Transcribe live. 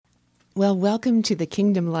Well, welcome to the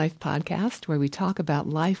Kingdom Life podcast, where we talk about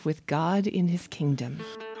life with God in His kingdom.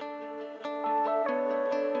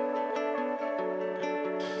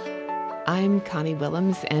 I'm Connie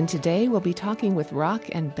Willems, and today we'll be talking with Rock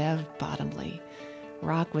and Bev Bottomley.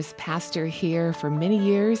 Rock was pastor here for many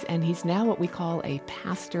years, and he's now what we call a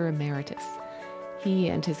pastor emeritus. He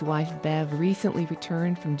and his wife, Bev, recently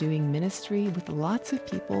returned from doing ministry with lots of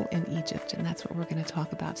people in Egypt, and that's what we're going to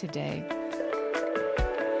talk about today.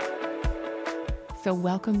 So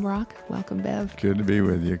welcome, Rock. Welcome, Bev. Good to be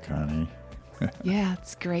with you, Connie. Yeah,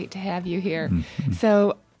 it's great to have you here.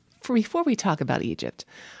 So before we talk about Egypt,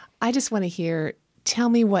 I just want to hear, tell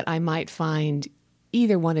me what I might find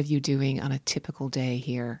either one of you doing on a typical day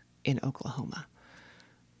here in Oklahoma.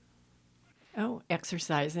 Oh,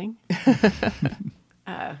 exercising,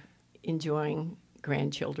 enjoying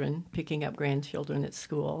grandchildren, picking up grandchildren at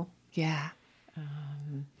school. Yeah.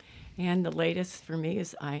 And the latest for me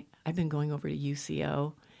is I've been going over to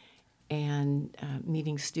UCO and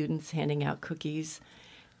meeting students, handing out cookies.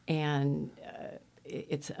 And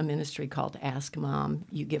it's a ministry called Ask Mom.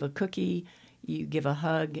 You give a cookie, you give a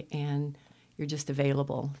hug, and you're just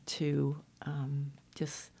available to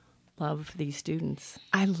just love these students.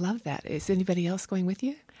 I love that. Is anybody else going with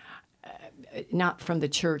you? Not from the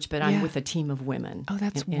church, but I'm with a team of women. Oh,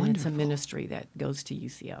 that's and wonderful. It's a ministry that goes to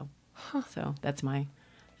UCO. Huh. So that's my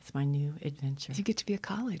new adventure. You get to be a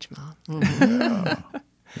college mom. Mm-hmm.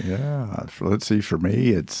 Yeah. Let's see. For me,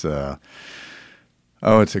 it's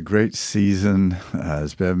it's a great season.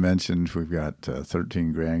 As Bev mentioned, we've got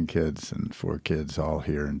 13 grandkids and 4 kids all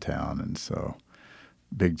here in town, and so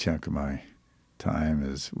a big chunk of my time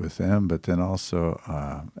is with them. But then also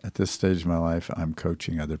at this stage of my life, I'm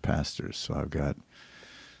coaching other pastors. So I've got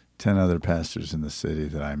 10 other pastors in the city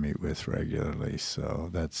that I meet with regularly. So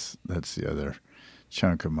that's the other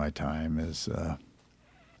chunk of my time is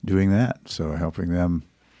doing that. So helping them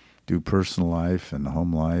do personal life and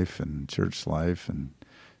home life and church life and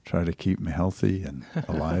try to keep me healthy and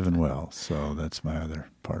alive and well. So that's my other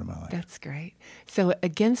part of my life. That's great. So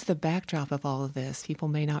against the backdrop of all of this, people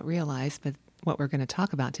may not realize, but what we're going to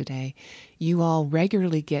talk about today, you all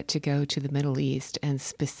regularly get to go to the Middle East and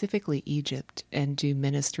specifically Egypt and do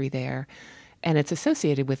ministry there. And it's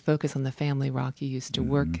associated with Focus on the Family. Rock, you used to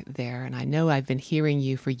work there. And I know I've been hearing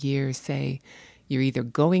you for years say you're either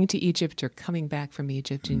going to Egypt or coming back from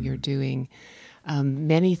Egypt, and you're doing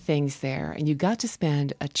many things there. And you got to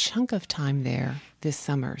spend a chunk of time there this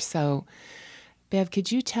summer. So, Bev,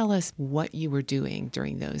 could you tell us what you were doing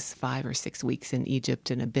during those 5 or 6 weeks in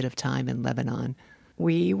Egypt and a bit of time in Lebanon?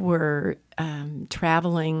 We were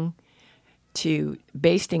traveling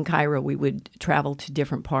based in Cairo. We would travel to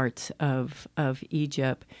different parts of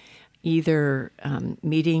Egypt, either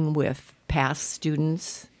meeting with past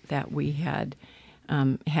students that we had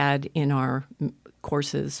had in our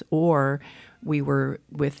courses, or we were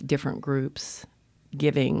with different groups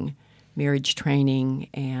giving marriage training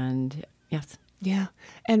and yes. Yeah.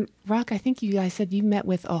 And Rock, I think you guys said you met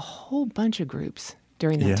with a whole bunch of groups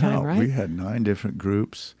during that time, right? We had 9 different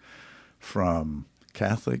groups from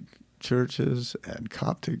Catholic churches and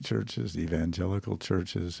Coptic churches, evangelical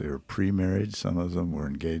churches. They were pre-marriage. Some of them were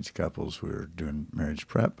engaged couples. We were doing marriage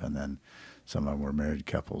prep, and then some of them were married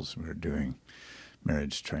couples. We were doing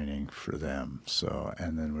marriage training for them. So,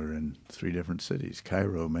 and then we were in 3 different cities,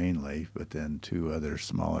 Cairo mainly, but then 2 other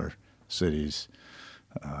smaller cities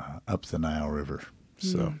up the Nile River.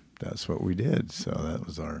 So that's what we did. So that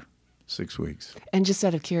was our 6 weeks. And just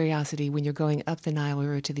out of curiosity, when you're going up the Nile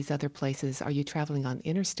River to these other places, are you traveling on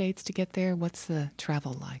interstates to get there? What's the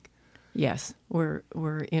travel like? Yes, we're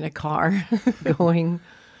in a car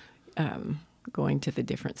going to the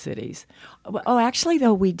different cities. Oh, actually,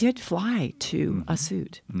 though, we did fly to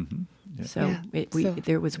Asut. Mm-hmm. Yeah. So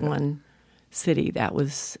there was one city that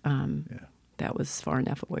was that was far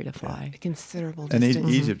enough away to fly. A considerable And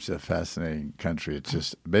distance. Egypt's a fascinating country. It's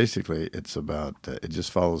just it's about it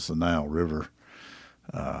just follows the Nile River,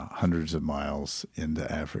 hundreds of miles into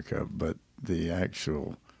Africa, but the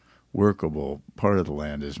actual workable part of the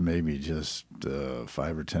land is maybe just 5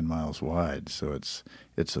 or 10 miles wide. So it's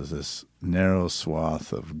this narrow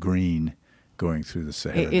swath of green going through the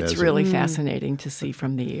Sahara It's Desert. really fascinating to see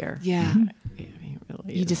from the air. Yeah. It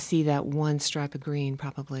really You is. just see that one stripe of green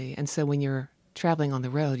probably. And so when you're traveling on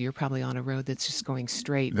the road, you're probably on a road that's just going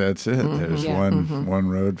straight. That's it. There's Yeah. one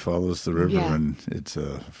road follows the river, Yeah. and it's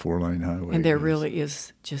a 4-lane highway. And there really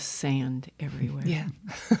is just sand everywhere. Yeah.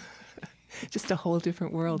 Just a whole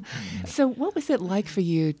different world. So what was it like for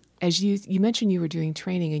you as you mentioned you were doing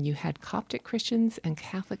training and you had Coptic Christians and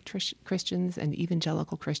Catholic Christians and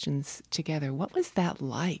evangelical Christians together. What was that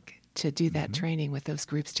like to do that training with those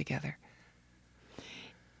groups together?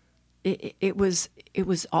 It was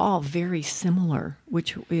all very similar,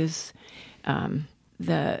 which is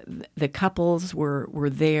the couples were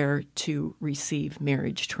there to receive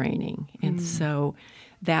marriage training, and so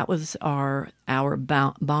that was our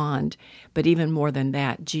bond. But even more than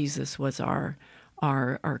that, Jesus was our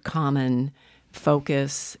common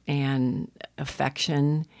focus and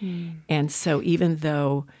affection, and so even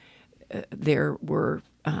though there were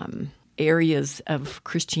areas of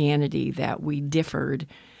Christianity that we differed,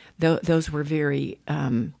 those were very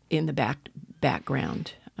in the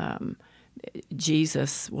background.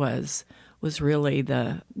 Jesus was really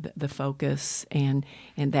the focus, and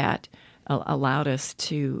that allowed us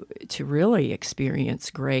to really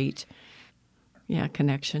experience great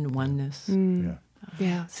connection, oneness.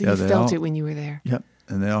 Yeah, so you felt it when you were there. Yep.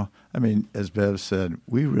 And as Bev said,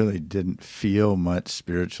 we really didn't feel much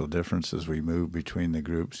spiritual difference as we moved between the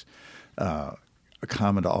groups.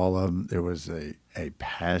 Common to all of them, there was a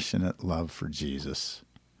passionate love for Jesus,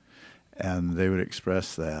 and they would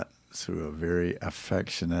express that through a very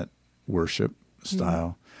affectionate worship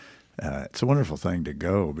style. It's a wonderful thing to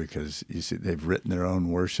go, because you see they've written their own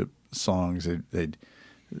worship songs.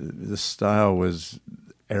 The style was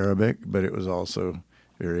Arabic, but it was also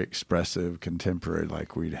very expressive, contemporary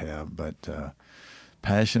like we'd have. But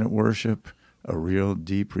passionate worship, a real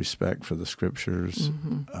deep respect for the Scriptures,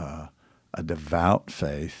 a devout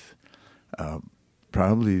faith.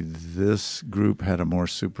 Probably this group had a more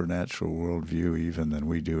supernatural worldview even than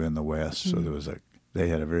we do in the West. So they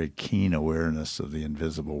had a very keen awareness of the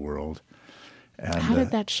invisible world. And how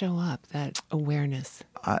did that show up, that awareness?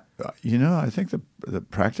 I think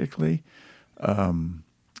that practically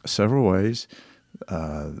several ways.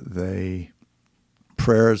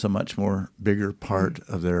 Prayer is a much more bigger part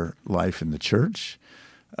of their life in the church.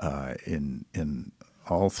 In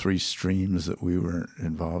all three streams that we were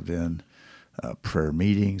involved in, prayer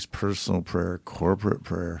meetings, personal prayer, corporate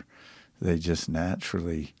prayer, they just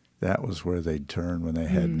naturally, that was where they'd turn when they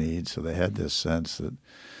had needs. So they had this sense that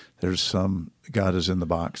God is in the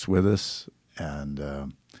box with us,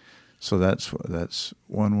 and so that's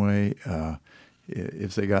one way.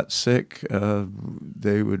 If they got sick,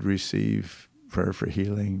 they would receive prayer for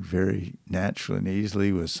healing very naturally and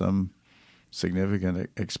easily with some significant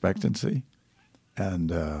expectancy.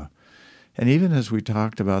 And even as we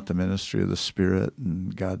talked about the ministry of the Spirit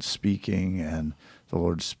and God speaking and the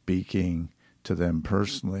Lord speaking to them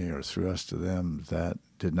personally or through us to them, that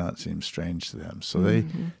did not seem strange to them. So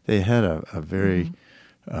they had a very,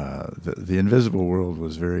 the invisible world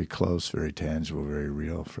was very close, very tangible, very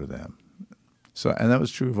real for them. So, and that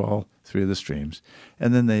was true of all three of the streams.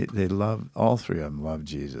 And then they loved, all three of them loved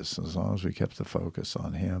Jesus. As long as we kept the focus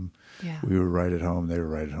on him, we were right at home, they were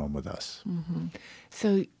right at home with us.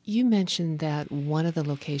 So you mentioned that one of the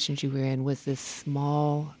locations you were in was this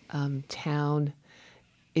small town.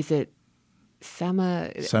 Is it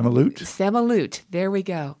Samalut? Samalut, there we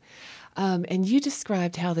go. And you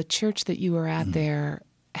described how the church that you were at there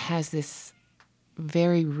has this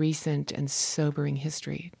very recent and sobering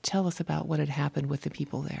history. Tell us about what had happened with the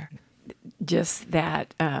people there. Just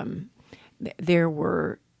that there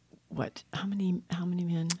were, how many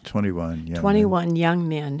men? 21 young 21 men. young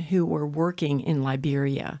men who were working in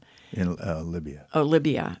Liberia. In Libya. Oh,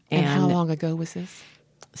 Libya. And how long ago was this?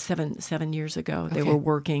 7 years ago. Okay. They were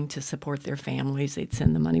working to support their families. They'd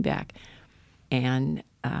send the money back. And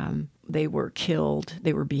they were killed.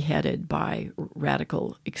 They were beheaded by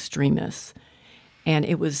radical extremists. And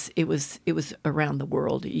it was around the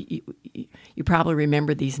world. You probably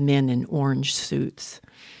remember these men in orange suits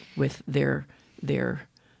with their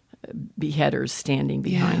beheaders standing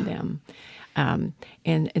behind them.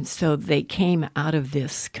 And so they came out of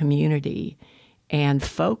this community, and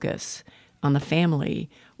Focus on the Family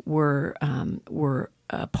were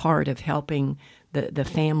a part of helping the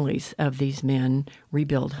families of these men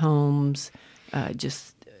rebuild homes,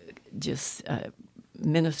 just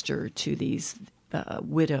minister to these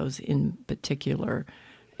widows in particular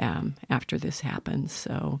after this happened.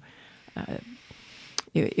 So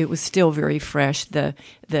it was still very fresh. The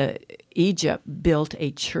Egypt built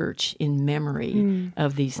a church in memory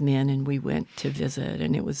of these men, and we went to visit,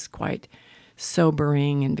 and it was quite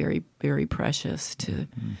sobering and very, very precious to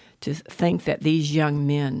think that these young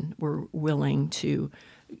men were willing to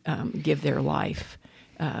give their life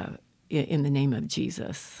in the name of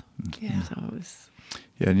Jesus. Yeah. So it was.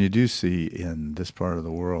 Yeah, and you do see in this part of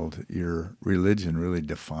the world, your religion really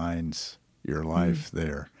defines your life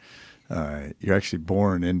there. You're actually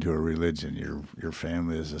born into a religion. Your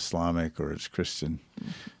family is Islamic or it's Christian.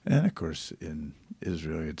 And, of course, in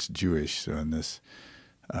Israel, it's Jewish. So in this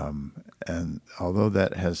And although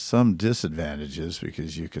that has some disadvantages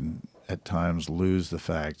because you can at times lose the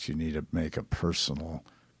fact you need to make a personal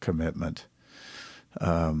commitment,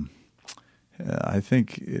 I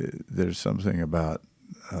think there's something about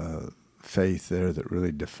faith there that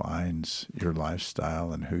really defines your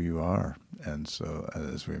lifestyle and who you are. And so,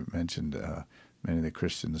 as we mentioned, many of the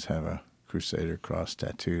Christians have a Crusader cross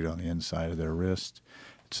tattooed on the inside of their wrist.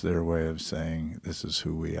 It's their way of saying this is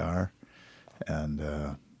who we are,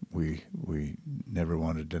 and we never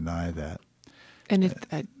want to deny that. And if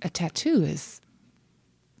a tattoo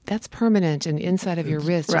that's permanent and inside of your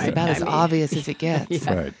wrist, Right. is about as obvious as it gets.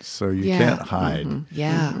 Yeah. Right. So you Yeah. can't hide.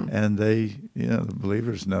 Yeah. And they, the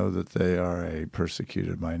believers know that they are a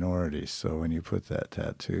persecuted minority. So when you put that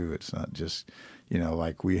tattoo, it's not just,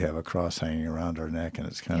 like we have a cross hanging around our neck, and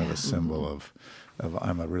it's kind of a symbol of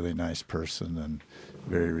I'm a really nice person and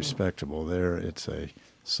very respectable. There, it's a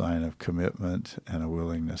sign of commitment and a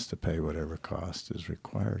willingness to pay whatever cost is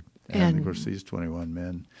required. And of course, these 21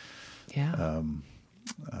 men Yeah.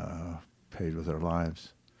 paid with their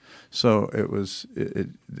lives. So it was.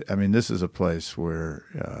 This is a place where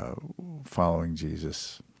following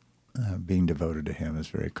Jesus, being devoted to Him, is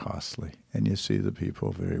very costly, and you see the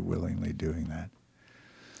people very willingly doing that.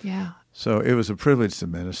 Yeah. So it was a privilege to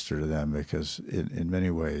minister to them because, in many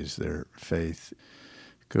ways, their faith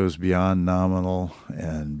goes beyond nominal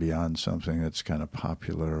and beyond something that's kind of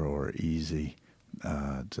popular or easy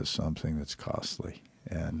to something that's costly.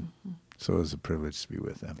 And so it was a privilege to be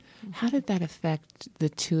with them. How did that affect the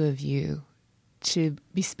two of you to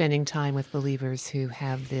be spending time with believers who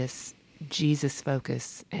have this Jesus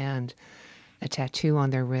focus and a tattoo on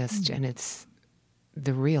their wrist, and it's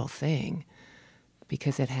the real thing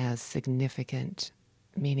because it has significant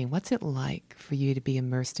meaning? What's it like for you to be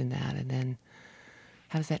immersed in that, and then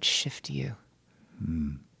how does that shift you?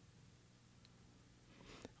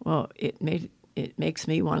 Well, it makes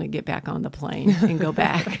me want to get back on the plane and go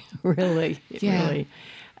back. Really.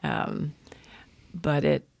 But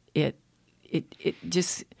it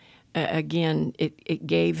just again it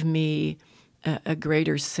gave me a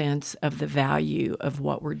greater sense of the value of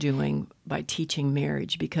what we're doing by teaching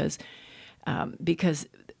marriage because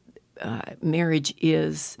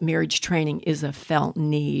marriage training is a felt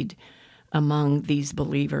need among these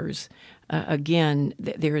believers. Again,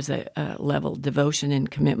 there is a level of devotion and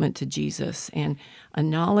commitment to Jesus and a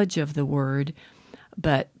knowledge of the Word,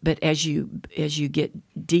 but as you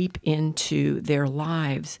get deep into their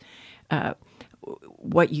lives,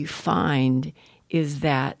 what you find is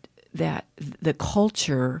that the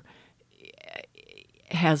culture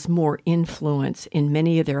has more influence in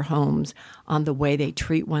many of their homes on the way they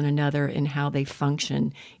treat one another and how they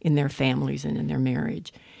function in their families and in their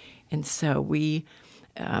marriage. And so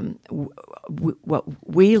what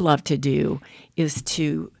we love to do is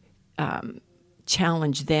to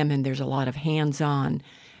challenge them, and there's a lot of hands-on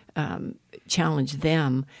challenge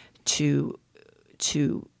them to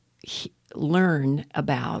learn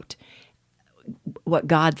about what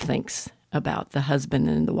God thinks about the husband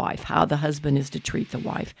and the wife, how the husband is to treat the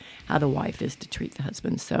wife, how the wife is to treat the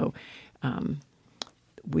husband. So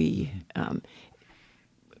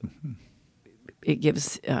it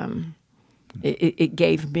gives it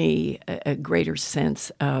gave me a greater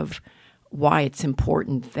sense of why it's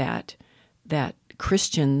important that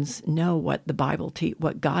Christians know what the Bible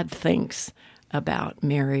what God thinks about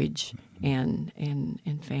marriage and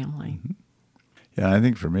family. Yeah, I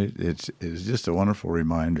think for me it's just a wonderful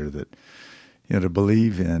reminder that to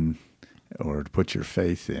believe in or to put your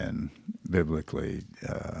faith in biblically.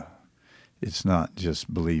 It's not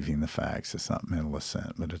just believing the facts. It's not mental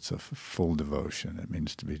assent, but it's a full devotion. It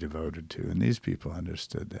means to be devoted to. And these people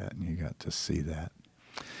understood that, and you got to see that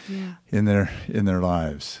in their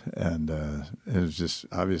lives. And it was just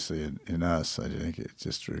obviously in us. I think it's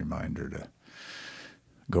just a reminder to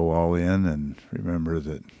go all in and remember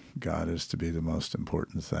that God is to be the most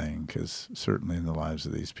important thing, because certainly in the lives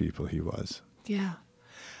of these people, He was. Yeah.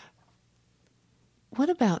 What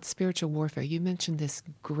about spiritual warfare? You mentioned this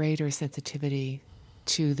greater sensitivity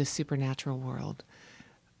to the supernatural world.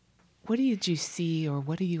 What did you see, or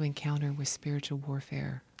what do you encounter with spiritual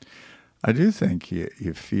warfare? I do think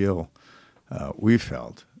you feel, we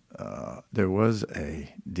felt, there was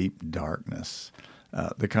a deep darkness.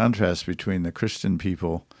 The contrast between the Christian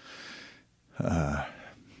people and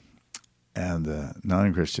the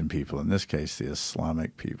non-Christian people, in this case the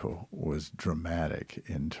Islamic people, was dramatic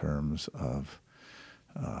in terms of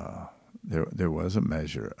there was a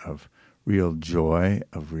measure of real joy,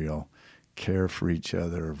 of real care for each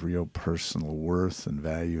other, of real personal worth and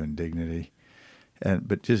value and dignity.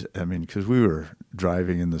 but just, I mean, because we were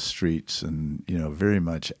driving in the streets and, very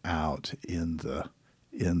much out in the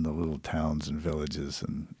little towns and villages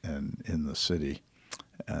and in the city.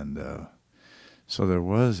 And so there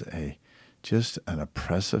was just an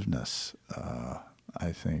oppressiveness,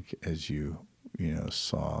 I think, as you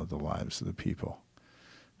saw the lives of the people.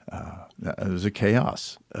 It was a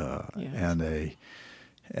chaos and a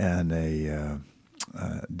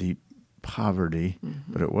deep poverty,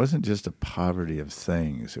 but it wasn't just a poverty of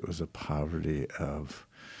things. It was a poverty of,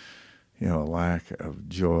 a lack of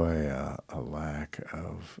joy, a lack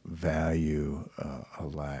of value, a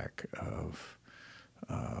lack of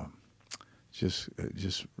just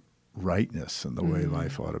rightness in the way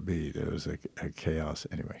life ought to be. There was a chaos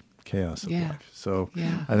of life. So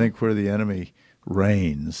I think where the enemy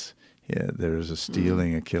reigns, there's a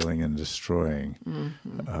stealing, a killing, and destroying,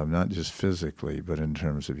 not just physically, but in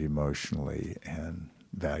terms of emotionally and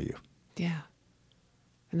value. Yeah.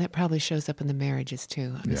 And that probably shows up in the marriages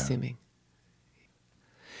too, I'm assuming.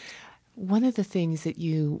 One of the things that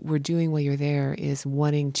you were doing while you're there is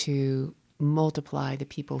wanting to multiply the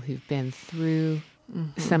people who've been through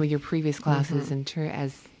some of your previous classes and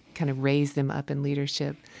as kind of raise them up in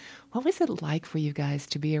leadership. What was it like for you guys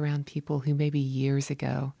to be around people who maybe years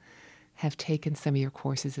ago have taken some of your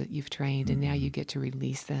courses that you've trained and now you get to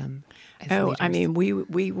release them as leaders? I mean,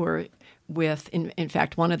 we were with, in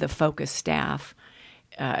fact, one of the focus staff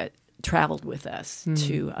traveled with us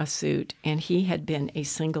to Asut, and he had been a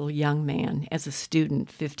single young man as a student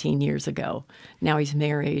 15 years ago. Now he's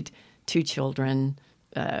married, 2 children,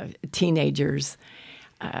 teenagers.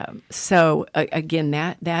 So again,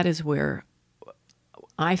 that is where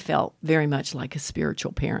I felt very much like a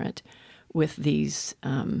spiritual parent with these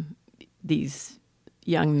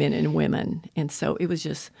young men and women, and so it was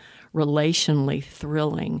just relationally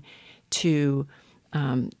thrilling to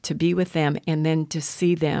be with them, and then to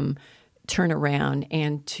see them turn around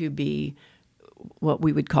and to be what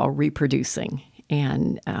we would call reproducing.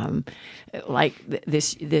 And like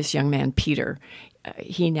this young man, Peter,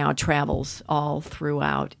 he now travels all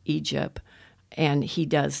throughout Egypt, and he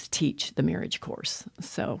does teach the marriage course.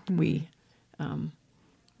 So we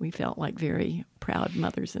felt like very proud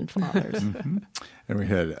mothers and fathers. And we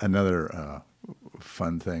had another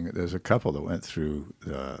fun thing. There's a couple that went through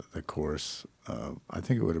the course. I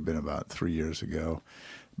think it would have been about 3 years ago.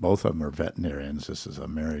 Both of them are veterinarians. This is a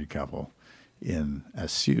married couple in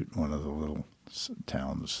Asut, one of the little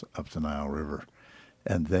towns up the Nile River.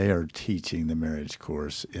 And they are teaching the marriage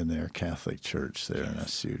course in their Catholic church there in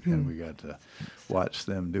Asut. And we got to watch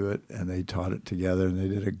them do it, and they taught it together, and they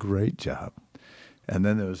did a great job. And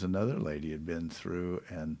then there was another lady who had been through,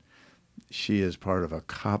 and she is part of a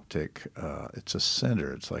Coptic, it's a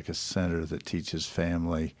center. It's like a center that teaches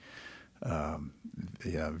family,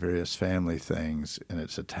 various family things, and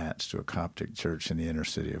it's attached to a Coptic church in the inner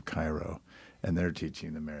city of Cairo. And they're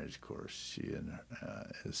teaching the marriage course. She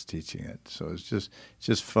is teaching it. So it's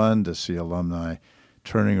just fun to see alumni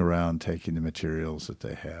turning around, taking the materials that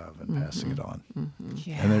they have and passing it on.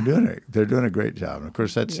 Yeah. And they're doing a great job. And of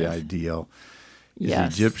course, that's the ideal. Is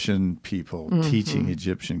Egyptian people teaching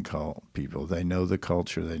Egyptian people. They know the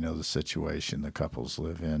culture, they know the situation the couples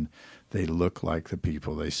live in. They look like the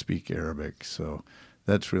people. They speak Arabic. So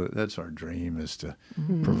that's our dream, is to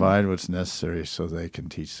provide what's necessary so they can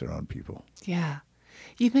teach their own people. Yeah.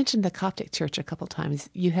 You've mentioned the Coptic church a couple times.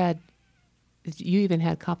 You even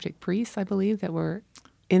had Coptic priests, I believe, that were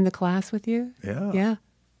in the class with you? Yeah.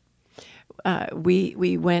 Yeah.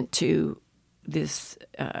 We went to this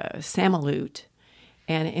Samalut,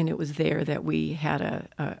 and it was there that we had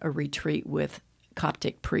a retreat with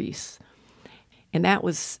Coptic priests. And that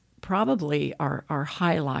was probably our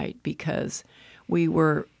highlight, because we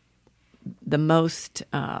were the most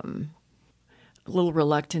a little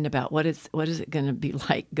reluctant about what is it going to be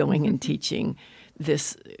like going and teaching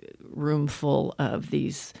this room full of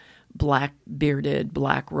these black-bearded,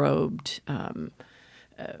 black-robed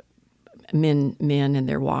men and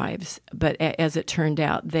their wives. But as it turned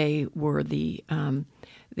out, they were the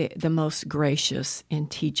most gracious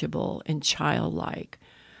and teachable and childlike.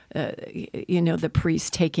 The priests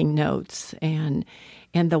taking notes, and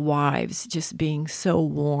the wives just being so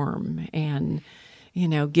warm and,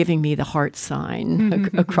 giving me the heart sign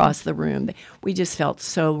across the room. We just felt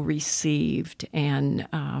so received, and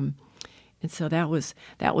so that was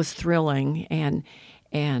thrilling,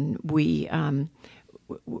 and we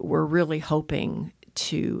were really hoping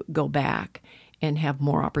to go back and have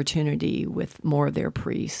more opportunity with more of their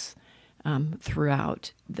priests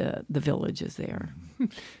throughout the villages there.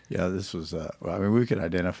 Yeah, this was, we could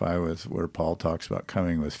identify with where Paul talks about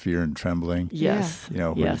coming with fear and trembling. Yes.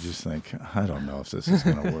 Where you just think, I don't know if this is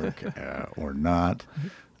going to work or not.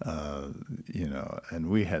 And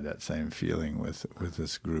we had that same feeling with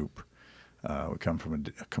this group. We come from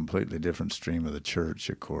a completely different stream of the church,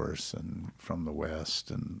 of course, and from the West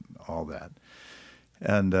and all that.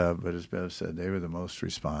 And but as Bev said, they were the most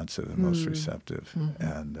responsive and most receptive. Mm-hmm.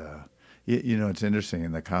 And it's interesting,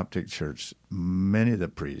 in the Coptic church, many of the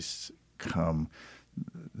priests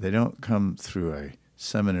they don't come through a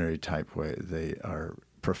seminary type way. They are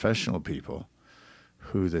professional people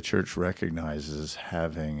who the church recognizes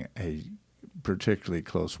having a particularly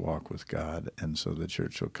close walk with God, and so the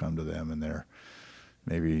church will come to them in their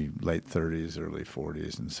maybe late 30s, early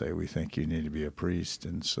 40s, and say, we think you need to be a priest.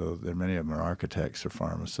 And so many of them are architects or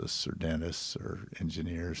pharmacists or dentists or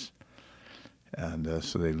engineers. And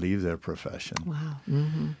so they leave their profession. Wow.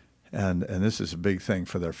 Mm-hmm. And this is a big thing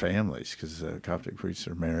for their families, because Coptic priests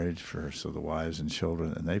are married, so the wives and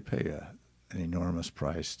children, and they pay an enormous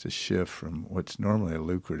price to shift from what's normally a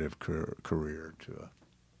lucrative career to a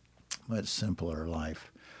much simpler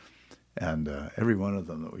life. And every one of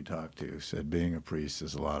them that we talked to said being a priest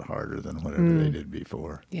is a lot harder than whatever they did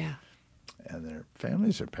before. Yeah. And their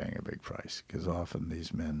families are paying a big price, because often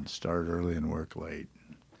these men start early and work late.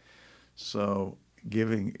 So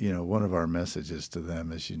giving, one of our messages to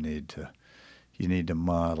them is you need to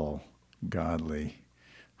model godly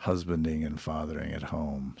husbanding and fathering at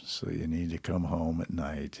home. So you need to come home at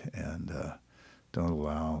night and don't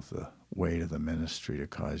allow the weight of the ministry to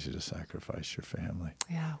cause you to sacrifice your family.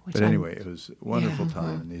 Yeah. But anyway, it was a wonderful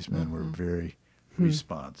time, and these men were very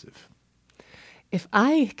responsive. If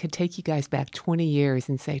I could take you guys back 20 years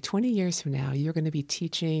and say, 20 years from now, you're going to be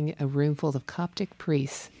teaching a room full of Coptic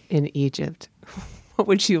priests in Egypt, what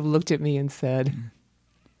would you have looked at me and said?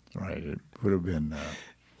 Right. It would have been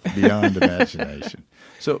beyond imagination.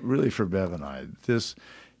 So really, for Bev and I, this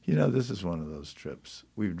is one of those trips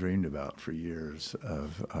we've dreamed about for years,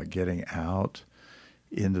 of getting out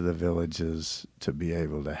into the villages to be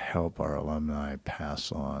able to help our alumni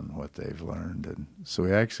pass on what they've learned. And so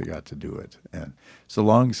we actually got to do it. And it's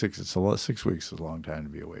 6 weeks is a long time to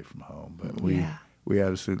be away from home, but we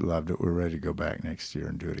absolutely loved it. We're ready to go back next year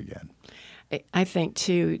and do it again. I think,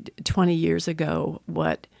 too, 20 years ago,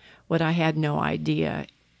 what I had no idea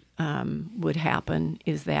would happen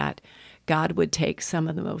is that God would take some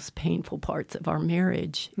of the most painful parts of our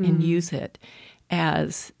marriage and use it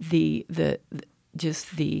as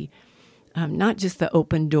not just the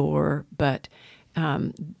open door, but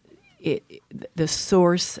the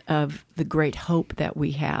source of the great hope that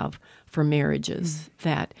we have for marriages.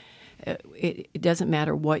 That it doesn't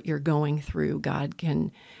matter what you're going through, God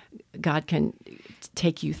can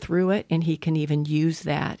take you through it, and He can even use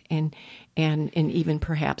that and even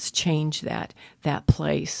perhaps change that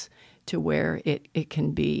place to where it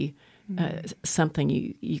can be something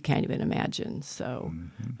you can't even imagine. So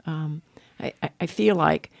I feel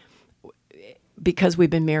like, because we've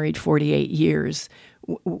been married 48 years,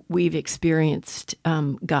 we've experienced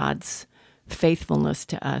God's faithfulness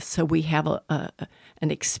to us. So we have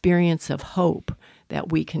an experience of hope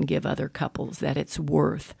that we can give other couples, that it's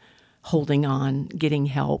worth holding on, getting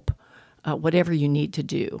help, whatever you need to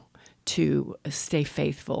do to stay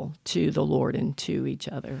faithful to the Lord and to each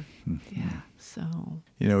other. Yeah. So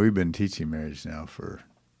we've been teaching marriage now for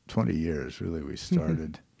 20 years. Really, we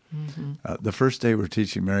started. The first day we're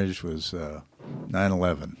teaching marriage was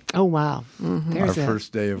 9/11. Oh, wow. Our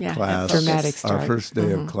first day of class. Dramatic start. Our first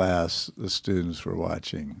day of class, the students were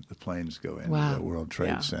watching the planes go into the World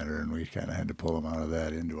Trade Center, and we kind of had to pull them out of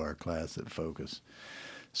that into our class at Focus.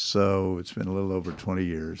 So it's been a little over 20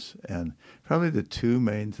 years, and probably the two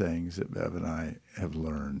main things that Bev and I have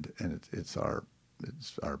learned, and it's our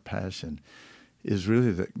passion, is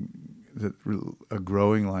really that a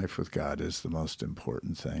growing life with God is the most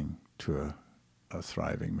important thing to a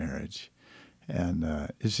thriving marriage. And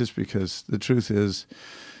it's just because the truth is,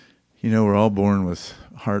 we're all born with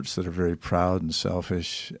hearts that are very proud and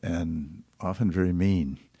selfish and often very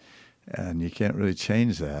mean. And you can't really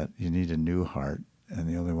change that. You need a new heart. And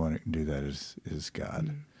the only one who can do that is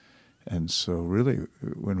God. And so really,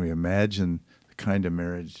 when we imagine the kind of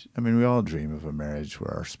marriage, we all dream of a marriage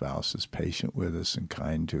where our spouse is patient with us and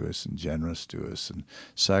kind to us and generous to us and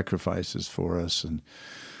sacrifices for us and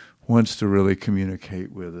wants to really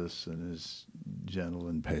communicate with us and is gentle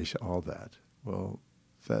and patient, all that. Well,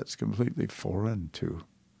 that's completely foreign to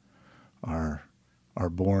our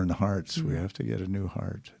born hearts. We have to get a new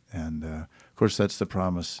heart. And, of course, that's the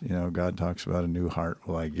promise. God talks about a new heart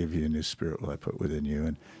will I give you, a new spirit will I put within you.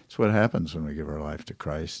 And it's what happens when we give our life to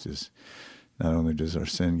Christ is not only does our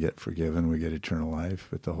sin get forgiven, we get eternal life,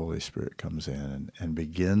 but the Holy Spirit comes in and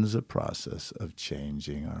begins a process of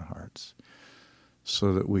changing our hearts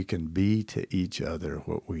so that we can be to each other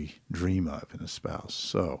what we dream of in a spouse.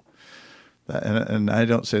 So, and I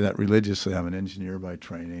don't say that religiously. I'm an engineer by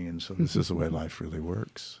training, and so this is the way life really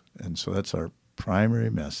works. And so that's our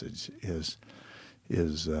primary message is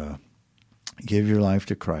give your life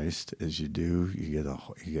to Christ. As you do, you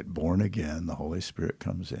get born again. The Holy Spirit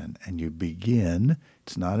comes in, and you begin.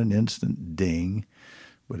 It's not an instant ding,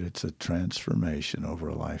 but it's a transformation over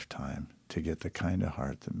a lifetime to get the kind of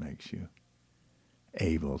heart that makes you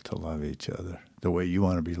able to love each other the way you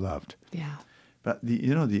want to be loved. Yeah. But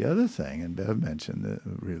the other thing, and Bev mentioned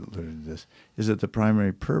this, is that the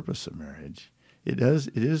primary purpose of marriage, it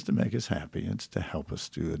is to make us happy. It's to help us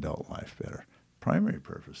do adult life better. Primary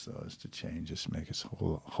purpose, though, is to change us, make us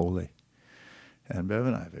holy. And Bev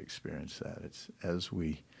and I have experienced that. It's as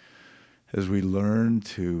we learn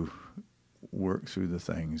to work through the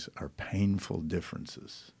things, our painful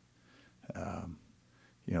differences.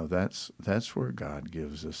 That's where God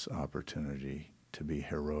gives us opportunity to be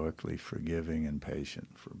heroically forgiving and patient,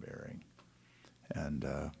 forbearing, and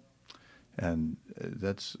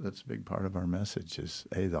that's a big part of our message. Is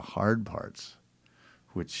the hard parts,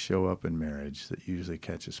 which show up in marriage that usually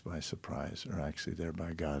catch us by surprise, are actually there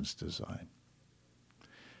by God's design.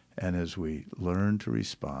 And as we learn to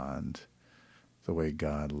respond the way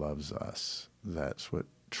God loves us, that's what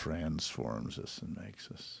transforms us and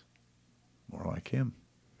makes us more like Him.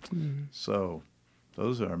 Mm. So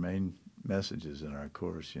those are our main messages in our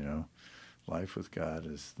course. Life with God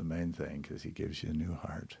is the main thing because He gives you a new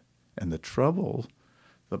heart. And the trouble,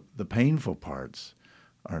 the painful parts,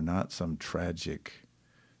 are not some tragic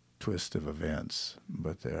twist of events,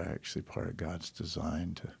 but they're actually part of God's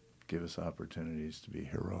design to give us opportunities to be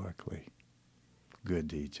heroically good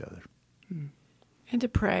to each other. And to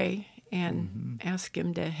pray and ask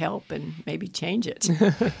Him to help and maybe change it.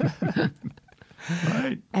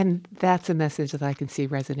 Right. And that's a message that I can see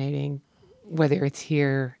resonating, whether it's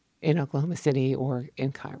here in Oklahoma City or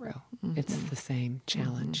in Cairo. Mm-hmm. It's the same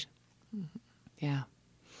challenge. Mm-hmm. Yeah.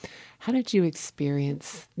 How did you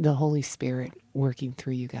experience the Holy Spirit working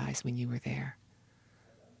through you guys when you were there?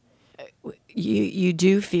 You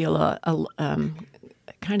do feel a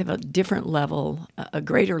kind of a different level, a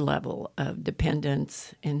greater level of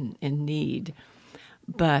dependence and need.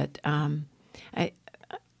 But I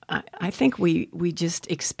think we just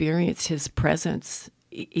experience His presence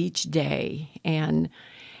each day, and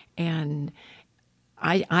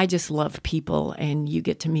I just love people, and you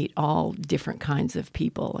get to meet all different kinds of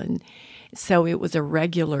people, and so it was a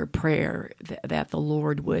regular prayer that the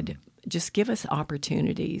Lord would just give us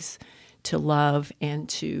opportunities to love and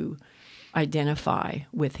to identify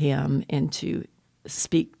with Him and to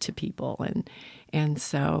speak to people, and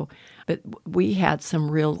so, but we had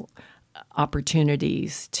some real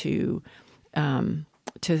opportunities to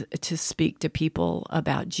speak to people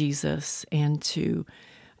about Jesus and to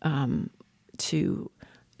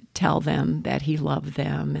tell them that He loved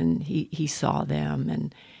them and he saw them,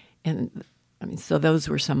 and I mean, so those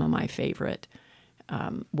were some of my favorite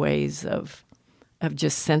ways of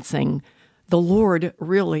just sensing the Lord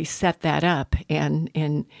really set that up,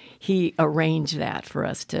 and He arranged that for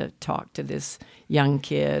us to talk to this young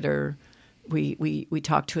kid, or we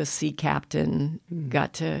talked to a sea captain.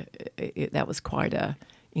 That was quite a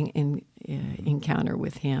encounter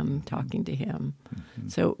with him, talking to him. Mm-hmm.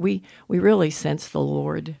 So we really sense the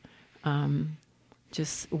Lord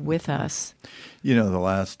just with us. The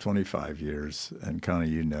last 25 years, and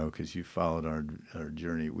Connie, because you followed our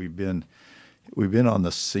journey, we've been on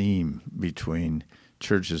the seam between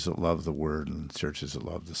churches that love the Word and churches that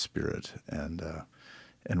love the Spirit, and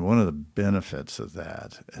one of the benefits of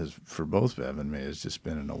that, has, for both Bev and me, has just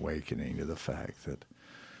been an awakening to the fact that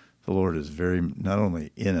the Lord is very, not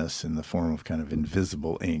only in us in the form of kind of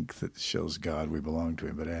invisible ink that shows God we belong to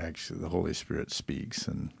Him, but actually the Holy Spirit speaks,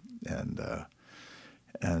 and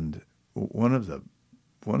one of the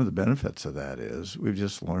benefits of that is we've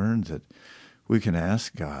just learned that we can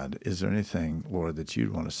ask God, is there anything, Lord, that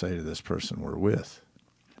you'd want to say to this person we're with?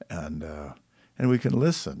 And we can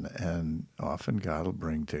listen, and often God will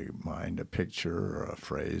bring to mind a picture or a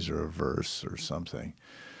phrase or a verse or something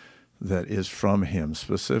that is from Him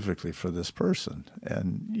specifically for this person.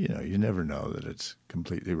 And, you never know that it's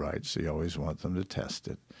completely right, so you always want them to test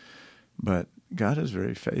it. But God is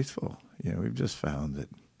very faithful. We've just found that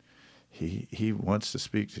he wants to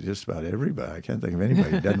speak to just about everybody. I can't think of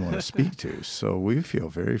anybody he doesn't want to speak to. So we feel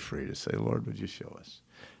very free to say, Lord, would you show us?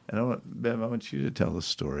 And Bev, I want you to tell the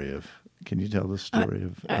story of, can you tell the story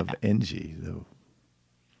of NG, the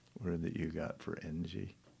word that you got for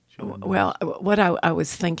NG? Well, what I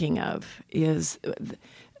was thinking of is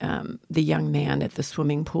the young man at the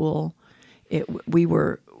swimming pool. We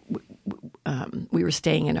were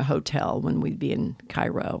staying in a hotel when we'd be in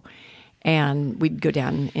Cairo, and we'd go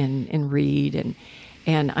down and read,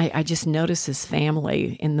 and I just noticed his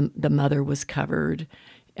family, and the mother was covered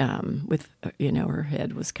with, her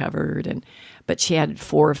head was covered, but she had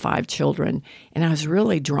 4 or 5 children, and I was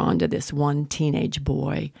really drawn to this one teenage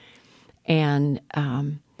boy, and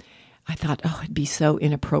I thought, it'd be so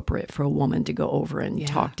inappropriate for a woman to go over and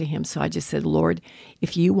talk to him. So I just said, Lord,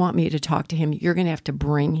 if you want me to talk to him, you're going to have to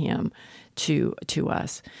bring him to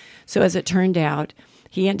us. So as it turned out,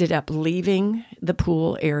 he ended up leaving the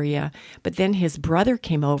pool area, but then his brother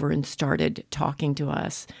came over and started talking to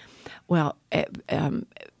us. Well, the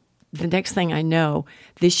next thing I know,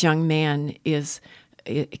 this young man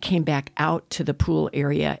came back out to the pool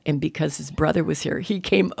area, and because his brother was here, he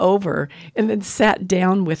came over and then sat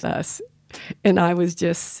down with us. And I was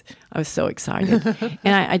so excited.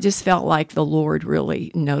 And I just felt like the Lord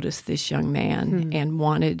really noticed this young man and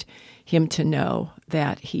wanted him to know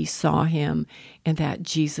that he saw him and that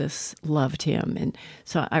Jesus loved him. And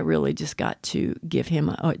so I really just got to give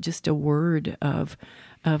him just a word of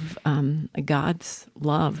God's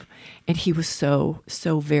love, and he was so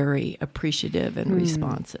very appreciatitive and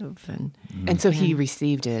responsive, and so he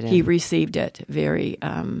received it. He received it very.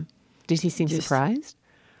 Did he seem surprised?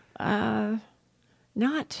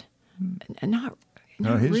 Not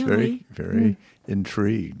No, he's really. very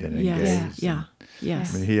intrigued and engaged.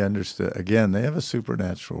 Yes. I mean, he understood. Again, they have a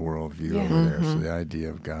supernatural worldview over there, so the idea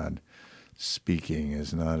of God speaking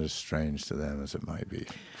is not as strange to them as it might be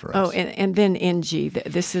for us. Oh, and then NG,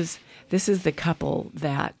 this is the couple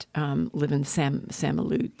that live in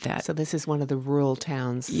Samalut. So this is one of the rural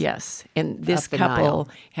towns. Yes, and this couple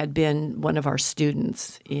had been one of our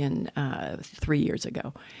students in 3 years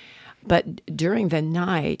ago. But during the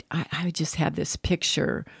night, I just had this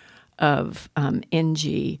picture of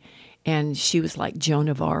NG, and she was like Joan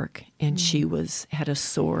of Arc, and she had a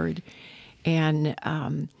sword, and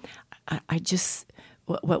I just,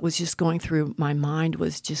 what was just going through my mind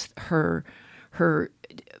was just her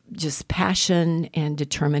just passion and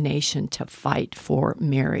determination to fight for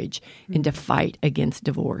marriage and to fight against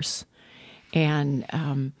divorce, and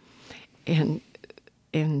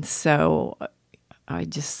so I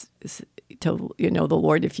just told the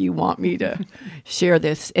Lord, if you want me to share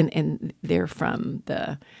this, and they're from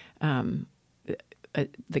the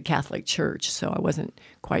Catholic Church, so I wasn't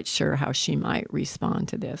quite sure how she might respond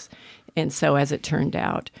to this. And so, as it turned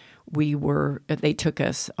out, they took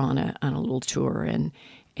us on a little tour,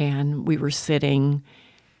 and we were sitting,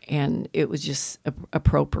 and it was just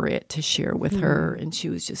appropriate to share with her, and she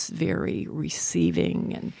was just very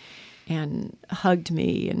receiving and hugged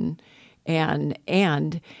me, and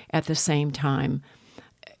at the same time,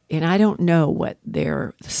 and I don't know what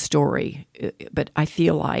their story, but I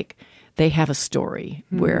feel like they have a story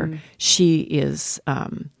where she is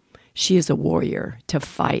a warrior to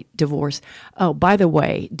fight divorce. Oh, by the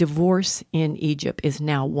way, divorce in Egypt is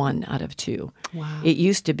now 1 out of 2. Wow. It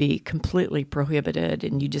used to be completely prohibited,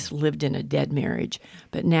 and you just lived in a dead marriage.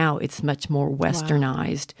 But now it's much more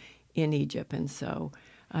westernized in Egypt, and so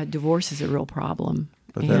divorce is a real problem.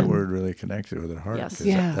 But that word really connected with her heart. Yes.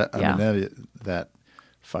 That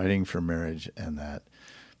fighting for marriage and that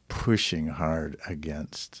pushing hard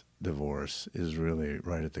against divorce is really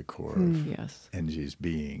right at the core of NG's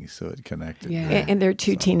being, so it connected. Yeah. And their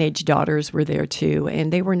 2 teenage daughters were there too,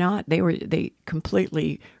 and they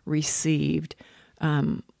completely received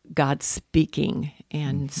God speaking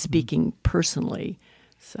and speaking personally.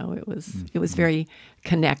 So it was very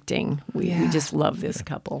connecting. We just love this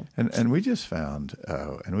couple. And we just found,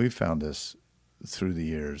 and we've found this through the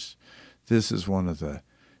years, this is one of the,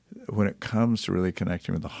 when it comes to really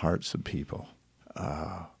connecting with the hearts of people,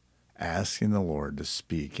 asking the Lord to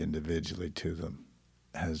speak individually to them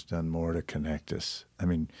has done more to connect us. I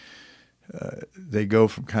mean, they go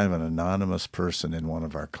from kind of an anonymous person in one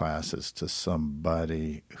of our classes to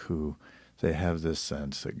somebody who they have this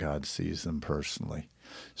sense that God sees them personally.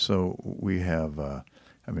 So we have,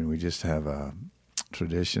 we just have a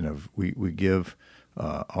tradition of, we give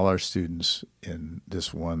all our students in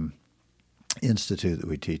this one institute that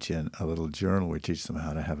we teach in a little journal. We teach them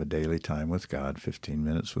how to have a daily time with God, 15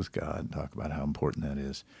 minutes with God, and talk about how important that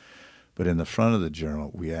is. But in the front of the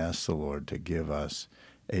journal, we ask the Lord to give us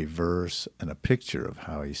a verse and a picture of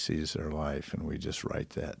how he sees their life, and we just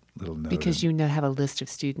write that little note. Because you have a list of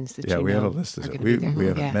students that we have a list of we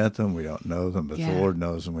haven't met them, we don't know them, but the Lord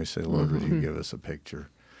knows them. We say, Lord, would you give us a picture?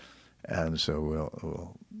 And so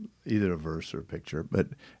we'll either a verse or a picture. But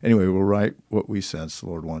anyway, we'll write what we sense the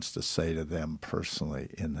Lord wants to say to them personally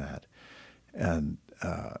in that. And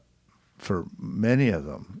for many of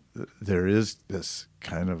them, there is this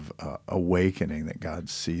kind of awakening that God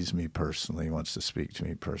sees me personally, wants to speak to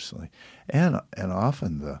me personally, and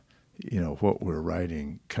often what we're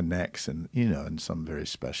writing connects in some very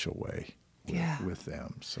special way with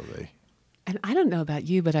them. So and I don't know about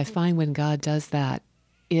you, but I find when God does that,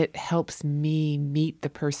 it helps me meet the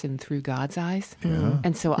person through God's eyes. Yeah.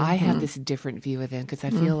 And so I have this different view of them because I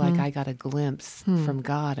feel like I got a glimpse from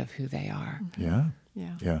God of who they are. Yeah.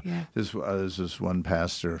 Yeah. There's this one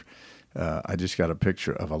pastor. I just got a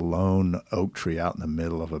picture of a lone oak tree out in the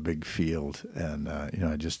middle of a big field, and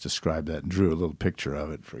I just described that and drew a little picture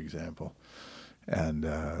of it, for example, and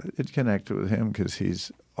it connected with him because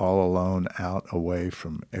he's all alone, out away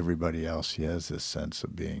from everybody else. He has this sense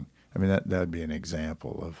of being. I mean, that'd be an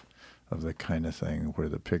example of the kind of thing where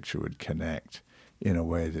the picture would connect in a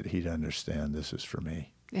way that he'd understand this is for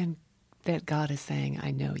me. And that God is saying,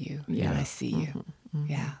 I know you and I see you. Mm-hmm.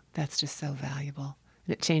 Yeah, that's just so valuable.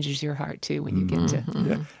 And it changes your heart, too, when you get to...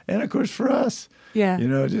 Yeah. And, of course, for us, yeah,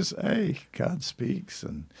 just, hey, God speaks.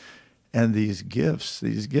 And these gifts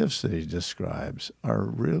that he describes are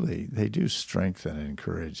really, they do strengthen and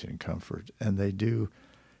encourage and comfort. And they do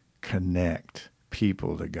connect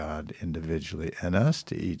people to God individually and us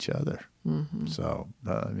to each other. Mm-hmm. So,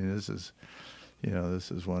 this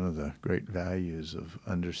is one of the great values of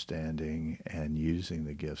understanding and using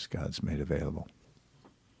the gifts God's made available.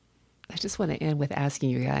 I just want to end with asking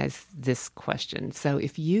you guys this question. So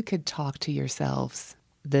if you could talk to yourselves,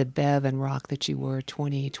 the Bev and Rock that you were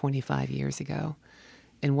 20, 25 years ago,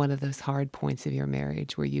 in one of those hard points of your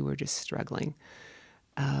marriage where you were just struggling,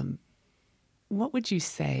 what would you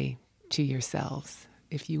say to yourselves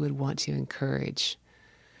if you would want to encourage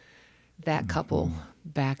that couple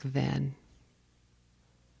back then?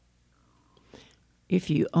 If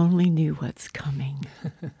you only knew what's coming.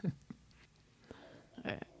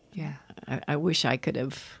 Yeah. I wish I could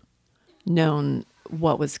have known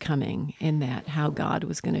what was coming in that, how God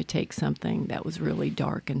was going to take something that was really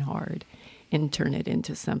dark and hard and turn it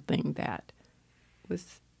into something that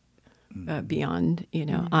was beyond,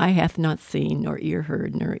 eye hath not seen, nor ear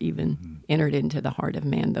heard, nor even entered into the heart of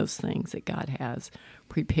man those things that God has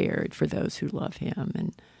prepared for those who love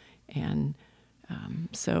him. And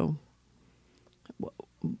so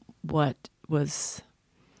what was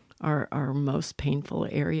our most painful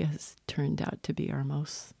area has turned out to be our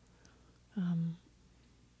most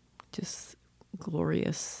just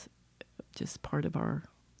glorious, just part of our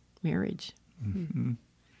marriage. Mm-hmm.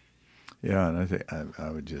 Yeah, and I think I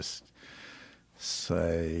would just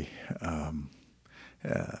say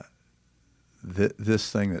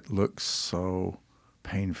this thing that looks so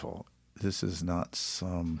painful, this is not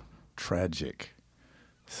some tragic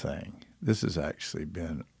thing. This has actually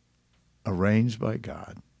been arranged by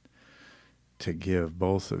God to give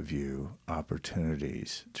both of you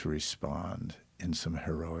opportunities to respond in some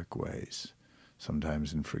heroic ways,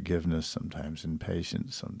 sometimes in forgiveness, sometimes in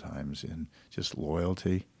patience, sometimes in just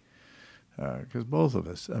loyalty. Because both of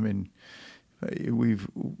us,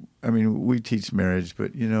 we teach marriage,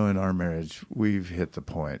 but in our marriage, we've hit the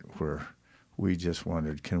point where we just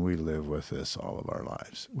wondered, can we live with this all of our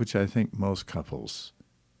lives? Which I think most couples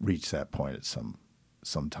reach that point at some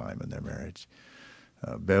time in their marriage.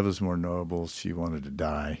 Bev was more noble. She wanted to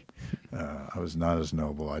die. I was not as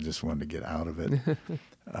noble. I just wanted to get out of it.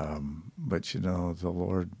 But the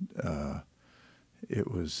Lord, I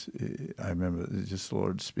remember just the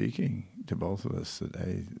Lord speaking to both of us that,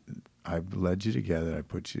 hey, I led you together. I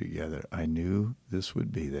put you together. I knew this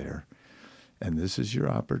would be there. And this is your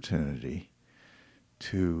opportunity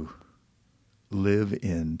to live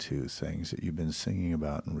into things that you've been singing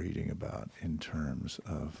about and reading about in terms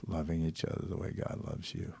of loving each other the way God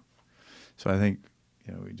loves you. So I think,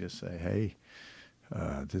 we just say, hey,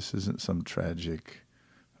 this isn't some tragic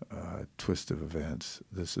twist of events.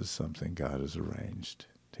 This is something God has arranged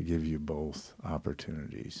to give you both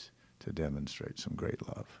opportunities to demonstrate some great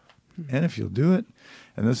love. Mm-hmm. And if you'll do it,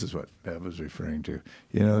 and this is what Bev was referring to,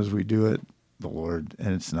 as we do it, the Lord,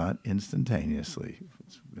 and it's not instantaneously.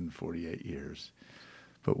 It's been 48 years.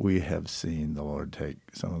 But we have seen the Lord take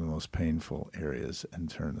some of the most painful areas and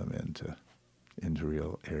turn them into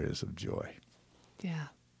real areas of joy. Yeah.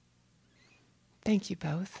 Thank you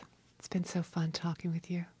both. It's been so fun talking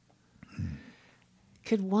with you.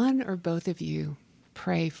 Could one or both of you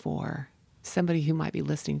pray for somebody who might be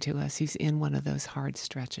listening to us who's in one of those hard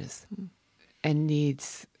stretches and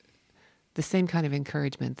needs the same kind of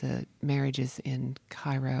encouragement that marriages in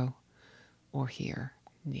Cairo or here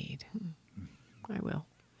need. I will.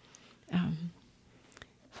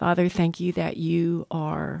 Father, thank you that you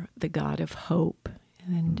are the God of hope.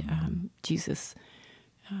 And Jesus,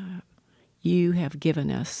 you have given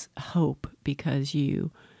us hope because you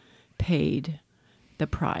paid the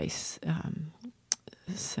price.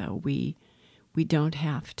 So we don't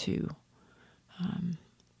have to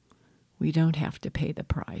pay the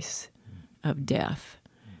price of death.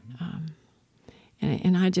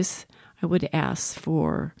 And I would ask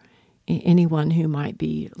for anyone who might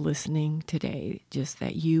be listening today, just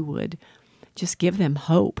that you would just give them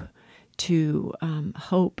hope to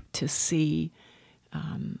see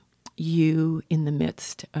you in the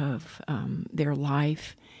midst of their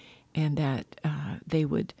life, and that they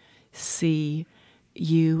would see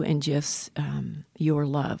you and just your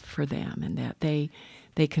love for them, and that they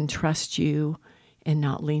can trust you and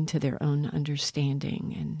not lean to their own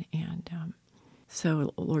understanding.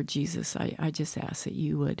 So, Lord Jesus, I just ask that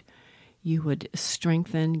you would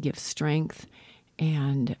strengthen, give strength,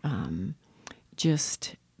 and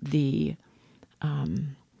just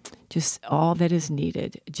all that is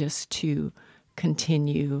needed just to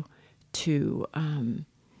continue to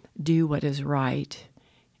do what is right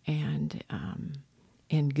and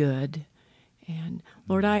good. And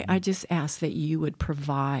Lord, I just ask that you would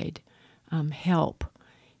provide help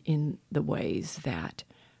in the ways that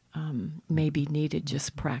may be needed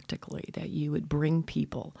just practically, that you would bring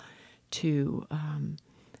people to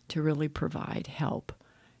really provide help.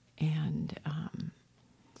 And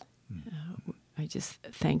I just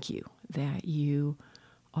thank you that you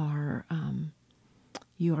are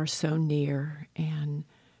so near, and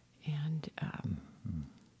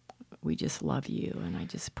we just love you. And I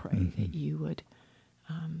just pray that you would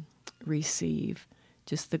receive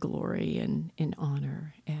just the glory and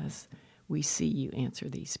honor as we see you answer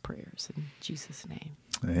these prayers. In Jesus' name.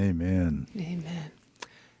 Amen. Amen.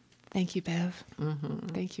 Thank you, Bev.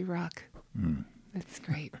 Thank you, Rock. That's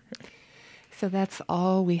great. So that's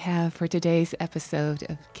all we have for today's episode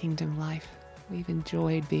of Kingdom Life. We've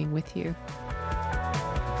enjoyed being with you.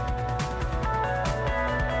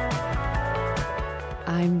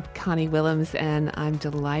 I'm Connie Willems, and I'm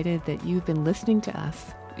delighted that you've been listening to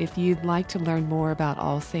us. If you'd like to learn more about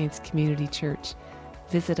All Saints Community Church,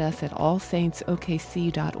 visit us at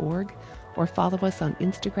allsaintsokc.org or follow us on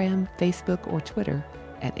Instagram, Facebook, or Twitter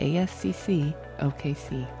at ASCC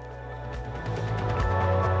OKC.